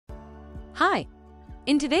Hi!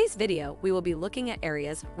 In today's video, we will be looking at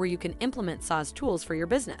areas where you can implement SaaS tools for your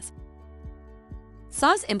business.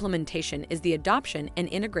 SaaS implementation is the adoption and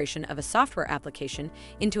integration of a software application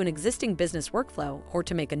into an existing business workflow or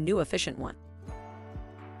to make a new efficient one.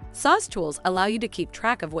 SaaS tools allow you to keep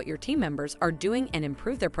track of what your team members are doing and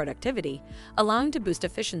improve their productivity, allowing to boost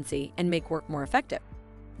efficiency and make work more effective.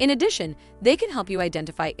 In addition, they can help you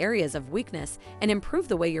identify areas of weakness and improve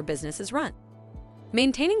the way your business is run.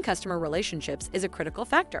 Maintaining customer relationships is a critical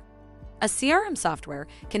factor. A CRM software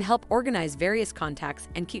can help organize various contacts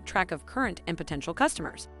and keep track of current and potential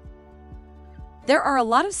customers. There are a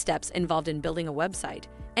lot of steps involved in building a website,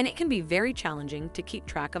 and it can be very challenging to keep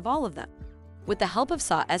track of all of them. With the help of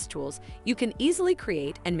SaaS tools, you can easily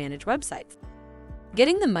create and manage websites.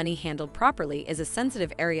 Getting the money handled properly is a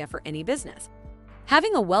sensitive area for any business.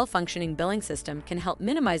 Having a well-functioning billing system can help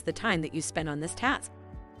minimize the time that you spend on this task.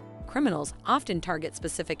 Criminals often target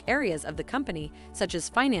specific areas of the company, such as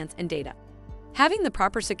finance and data. Having the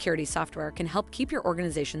proper security software can help keep your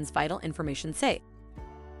organization's vital information safe.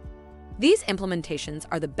 These implementations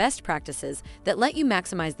are the best practices that let you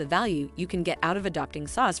maximize the value you can get out of adopting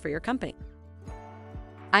SaaS for your company.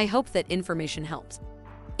 I hope that information helps.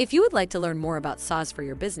 If you would like to learn more about SaaS for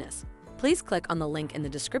your business, please click on the link in the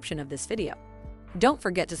description of this video. Don't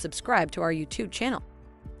forget to subscribe to our YouTube channel.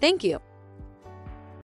 Thank you.